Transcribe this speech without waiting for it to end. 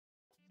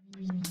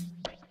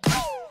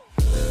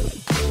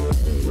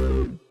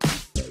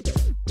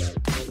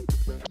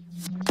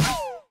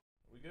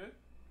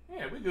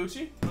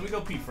Gucci. Let me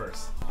go pee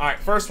first. All right,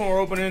 first one we're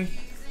opening,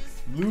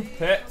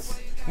 LootPets.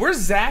 Where's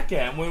Zach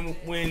at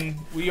when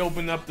we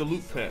open up the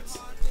LootPets?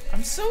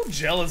 I'm so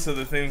jealous of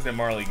the things that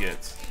Marley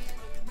gets.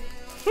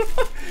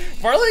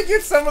 Marley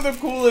gets some of the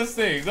coolest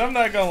things. I'm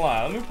not gonna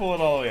lie. Let me pull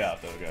it all the way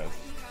out though, guys.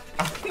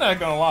 I'm not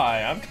gonna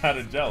lie. I'm kind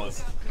of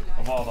jealous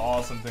of all the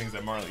awesome things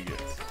that Marley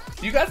gets.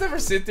 Do you guys ever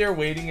sit there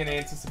waiting in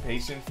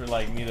anticipation for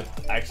like me to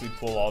actually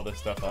pull all this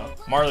stuff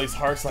up? Marley's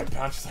heart's like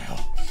pounding. She's like,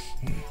 oh,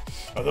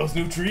 are those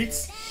new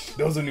treats?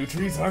 Those are new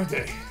treats, aren't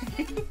they?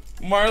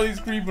 Marley's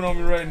creeping on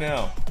me right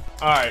now.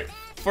 All right,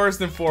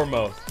 first and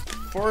foremost,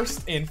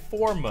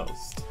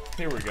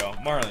 here we go,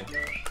 Marley.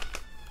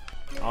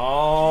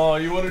 Oh,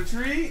 you want a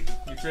treat?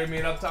 You trade me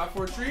an up top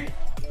for a treat?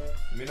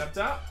 You mean up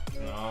top?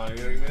 No, you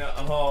give me that.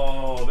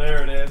 Oh,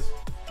 there it is.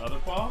 Other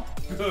paw?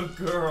 Good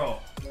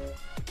girl.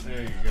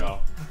 There you go.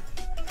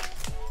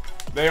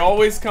 They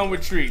always come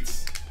with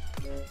treats.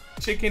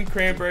 Chicken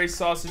cranberry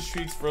sausage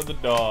treats for the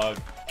dog.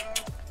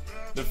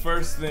 The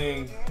first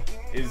thing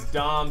is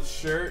Dom's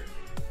shirt.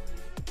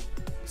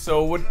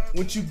 So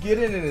what you get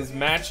in it is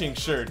matching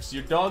shirts.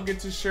 Your dog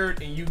gets a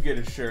shirt and you get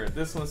a shirt.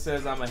 This one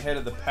says I'm ahead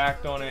of the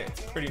pack on it.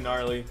 It's pretty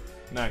gnarly,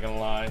 not gonna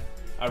lie.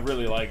 I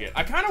really like it.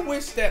 I kind of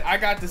wish that I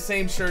got the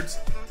same shirts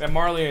that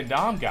Marley and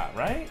Dom got,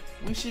 right?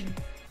 We should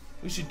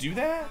do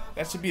that.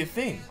 That should be a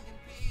thing.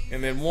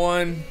 And then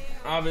one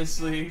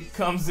obviously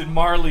comes in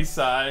Marley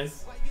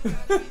size.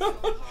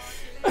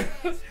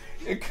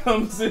 It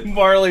comes in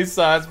Marley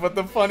size, but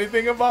the funny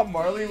thing about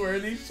Marley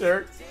wearing these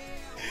shirts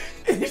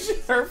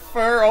is her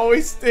fur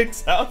always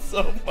sticks out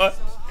so much.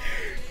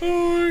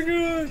 Oh my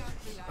god.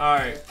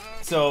 Alright,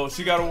 so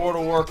she got a World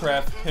of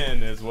Warcraft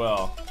pin as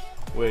well,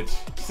 which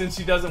since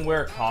she doesn't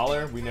wear a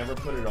collar, we never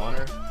put it on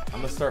her.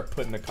 I'm gonna start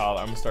putting the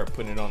collar, I'm gonna start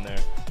putting it on there,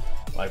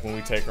 like when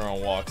we take her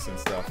on walks and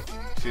stuff.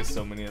 She has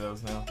so many of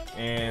those now.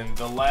 And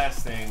the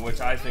last thing, which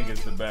I think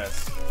is the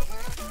best,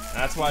 and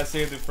that's why I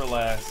saved it for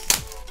last,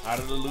 out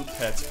of the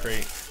LootPets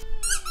crate.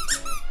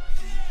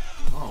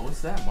 Oh,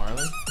 what's that,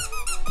 Marley?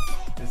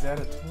 Is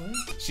that a toy?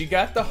 She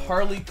got the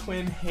Harley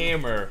Quinn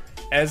hammer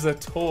as a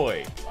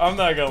toy. I'm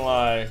not gonna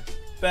lie,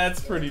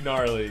 that's pretty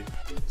gnarly.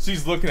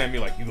 She's looking at me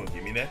like, you gonna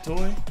give me that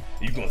toy?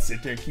 You gonna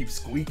sit there and keep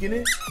squeaking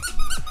it?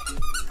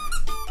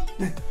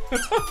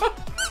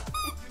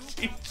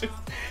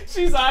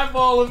 She's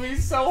eyeballing me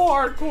so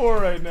hardcore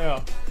right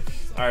now.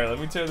 Alright, let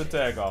me tear the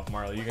tag off,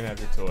 Marley. You can have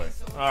your toy.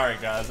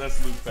 Alright, guys, that's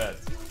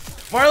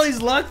LootPets.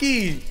 Marley's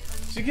lucky.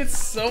 She gets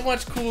so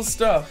much cool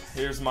stuff.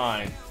 Here's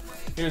mine.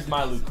 Here's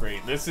my loot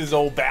crate. This is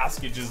old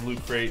BowskiJ's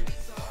loot crate.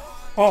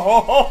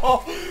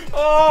 Oh,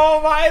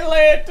 my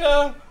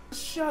Lanta.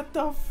 Shut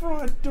the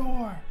front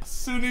door. As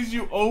soon as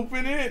you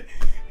open it,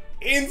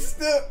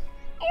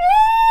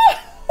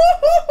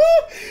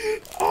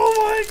 oh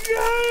my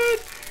god.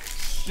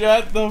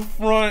 Shut the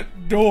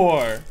front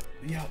door.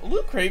 Yo,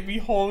 Loot Crate be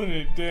holding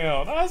it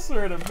down. I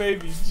swear to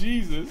baby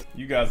Jesus.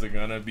 You guys are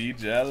gonna be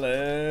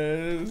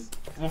jealous.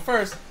 Well,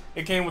 first,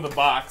 it came with a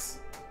box.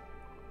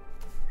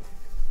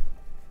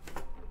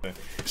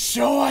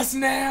 Show us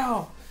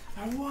now.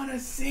 I wanna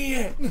see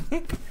it.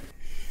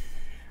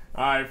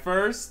 Alright,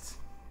 first,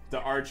 the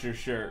Archer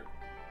shirt.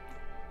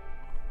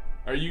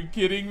 Are you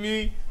kidding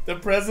me? The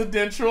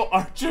presidential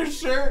Archer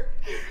shirt?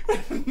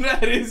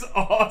 That is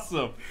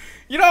awesome.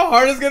 You know how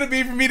hard it's gonna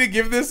be for me to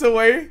give this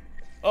away?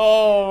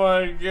 Oh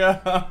my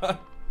god.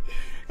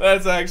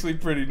 That's actually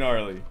pretty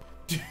gnarly.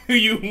 Do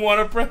you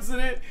want a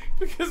president?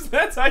 Because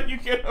that's how you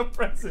get a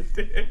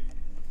president.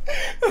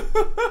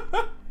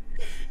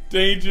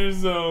 Danger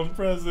Zone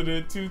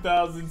President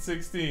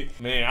 2016.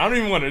 Man, I don't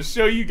even want to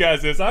show you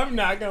guys this. I'm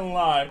not gonna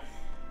lie.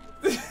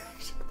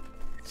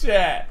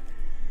 Chat.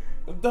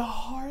 The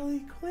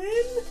Harley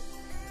Quinn?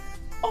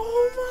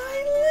 Oh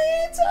my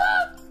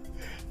Lanta!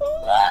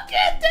 Look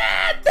at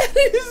that! That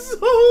is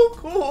so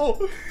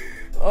cool!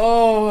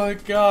 Oh my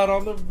god,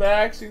 on the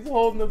back she's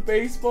holding the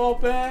baseball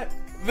bat.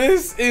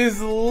 This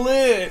is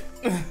lit!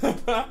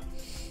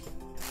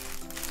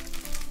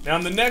 Now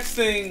the next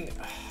thing,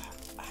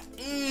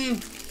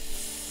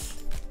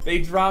 they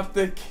dropped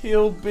the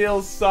Kill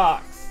Bill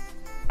socks.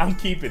 I'm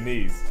keeping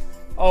these.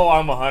 Oh,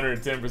 I'm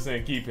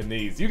 110% keeping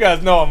these. You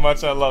guys know how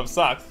much I love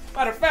socks.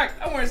 Matter of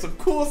fact, I'm wearing some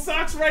cool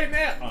socks right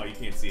now. Oh, you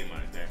can't see them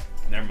right there.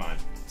 Never mind.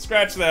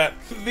 Scratch that.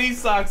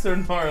 These socks are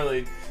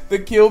gnarly. The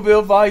Kill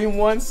Bill Volume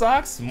 1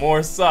 socks,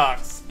 more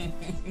socks.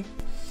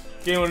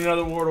 Came with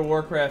another World of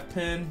Warcraft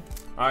pin.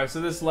 Alright,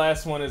 so this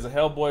last one is a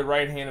Hellboy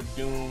Right Hand of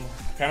Doom.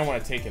 I kind of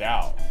want to take it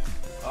out.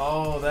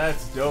 Oh,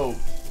 that's dope.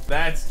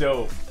 That's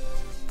dope.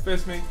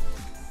 Fist me.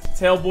 It's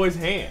Hellboy's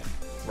hand.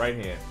 Right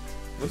hand.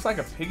 Looks like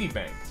a piggy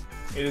bank.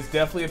 It is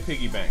definitely a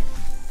piggy bank.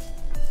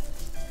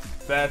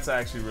 That's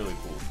actually really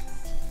cool.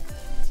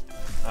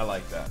 I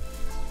like that.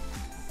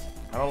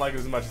 I don't like it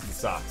as much as the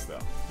socks, though.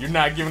 You're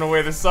not giving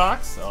away the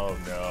socks? Oh,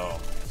 no.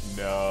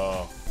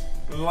 No.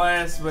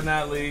 Last but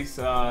not least,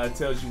 it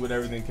tells you what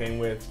everything came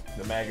with.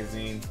 The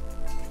magazine.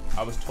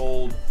 I was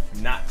told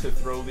not to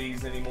throw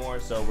these anymore,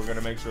 so we're going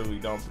to make sure we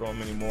don't throw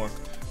them anymore.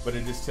 But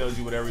it just tells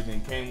you what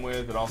everything came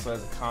with. It also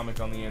has a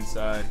comic on the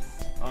inside.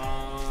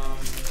 Oh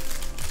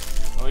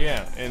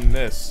yeah, and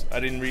this. I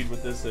didn't read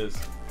what this is,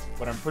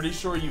 but I'm pretty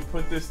sure you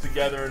put this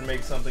together and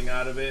make something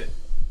out of it.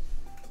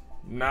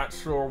 Not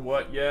sure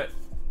what yet.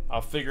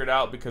 I'll figure it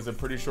out because I'm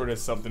pretty sure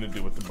there's something to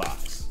do with the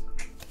box.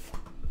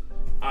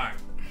 All right.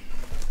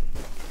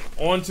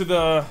 On to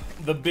the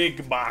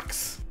big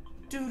box.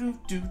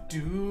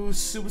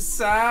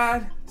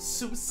 Suicide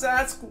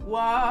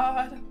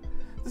Squad.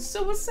 The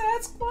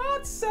Suicide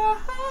Squad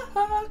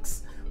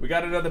socks. We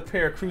got another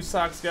pair of crew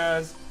socks,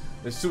 guys.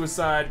 The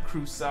Suicide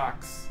Crew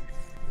socks.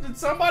 Did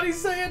somebody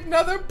say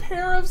another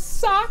pair of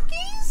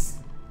sockies?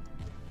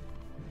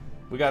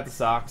 We got the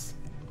socks.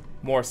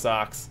 More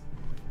socks.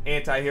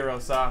 Anti-hero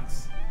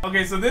socks.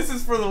 Okay, so this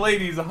is for the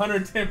ladies,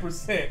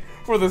 110%.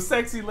 For the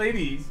sexy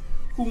ladies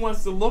who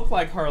wants to look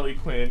like Harley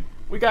Quinn,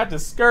 we got the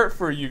skirt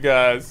for you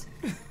guys.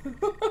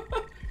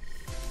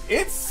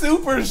 It's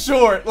super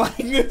short. Like,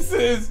 this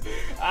is,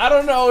 I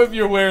don't know if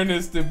you're wearing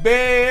this to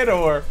bed,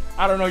 or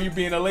I don't know, you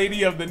being a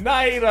lady of the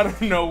night. I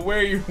don't know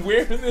where you're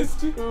wearing this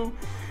to,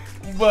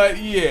 but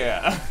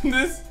yeah,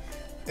 this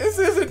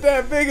isn't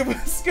that big of a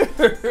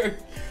skirt,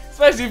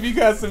 especially if you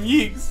got some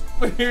yeeks.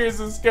 But here's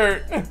a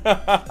skirt.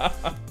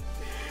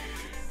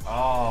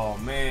 Oh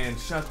man,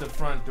 shut the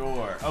front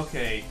door.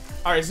 Okay,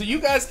 all right, so you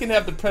guys can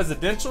have the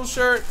presidential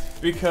shirt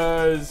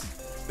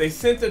because they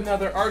sent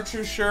another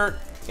Archer shirt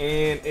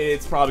and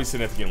it's probably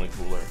significantly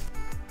cooler.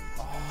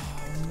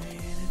 Oh man,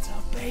 it's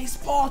a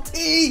baseball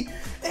tee.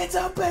 It's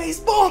a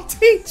baseball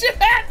tee,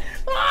 chat.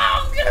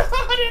 Oh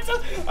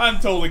god, I'm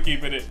totally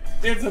keeping it.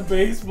 It's a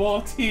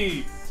baseball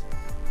tee.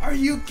 Are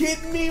you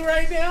kidding me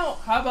right now?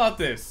 How about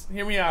this?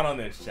 Hear me out on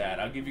this, chat.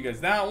 I'll give you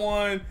guys that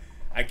one.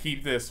 I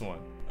keep this one.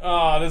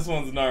 Oh, this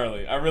one's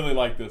gnarly. I really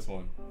like this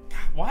one. God,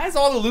 why is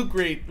all the Loot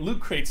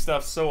Crate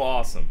stuff so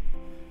awesome?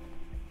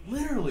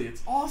 Literally,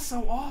 it's all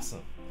so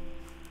awesome.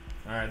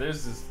 All right,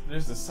 there's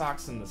the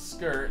socks and the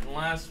skirt. And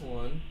last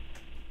one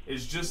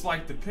is just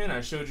like the pin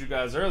I showed you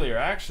guys earlier,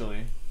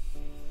 actually.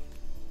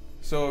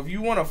 So if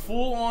you want a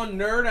full-on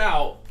nerd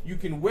out, you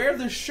can wear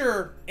the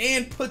shirt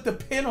and put the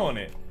pin on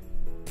it.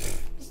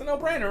 It's a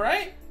no-brainer,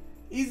 right?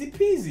 Easy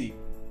peasy.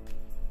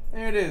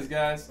 There it is,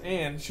 guys.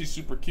 And she's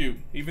super cute.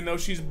 Even though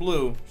she's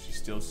blue, she's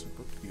still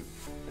super cute.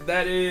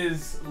 That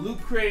is Loot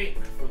Crate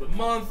for the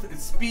month.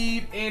 It's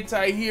Speed,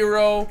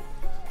 Anti-Hero.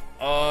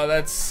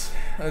 Let's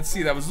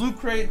see, that was Loot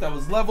Crate, that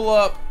was Level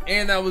Up,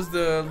 and that was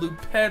the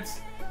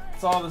LootPets.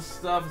 It's all the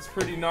stuff. It's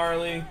pretty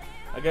gnarly.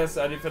 I guess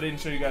if I didn't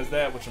show you guys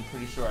that, which I'm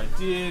pretty sure I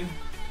did,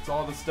 it's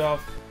all the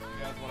stuff. If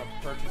you guys want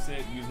to purchase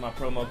it, use my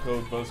promo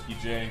code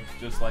BowskiJ,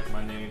 just like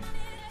my name.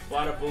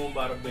 Bada boom,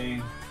 bada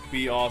bing.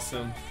 Be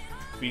awesome.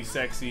 Be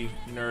sexy.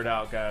 Nerd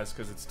out, guys,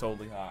 because it's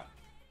totally hot.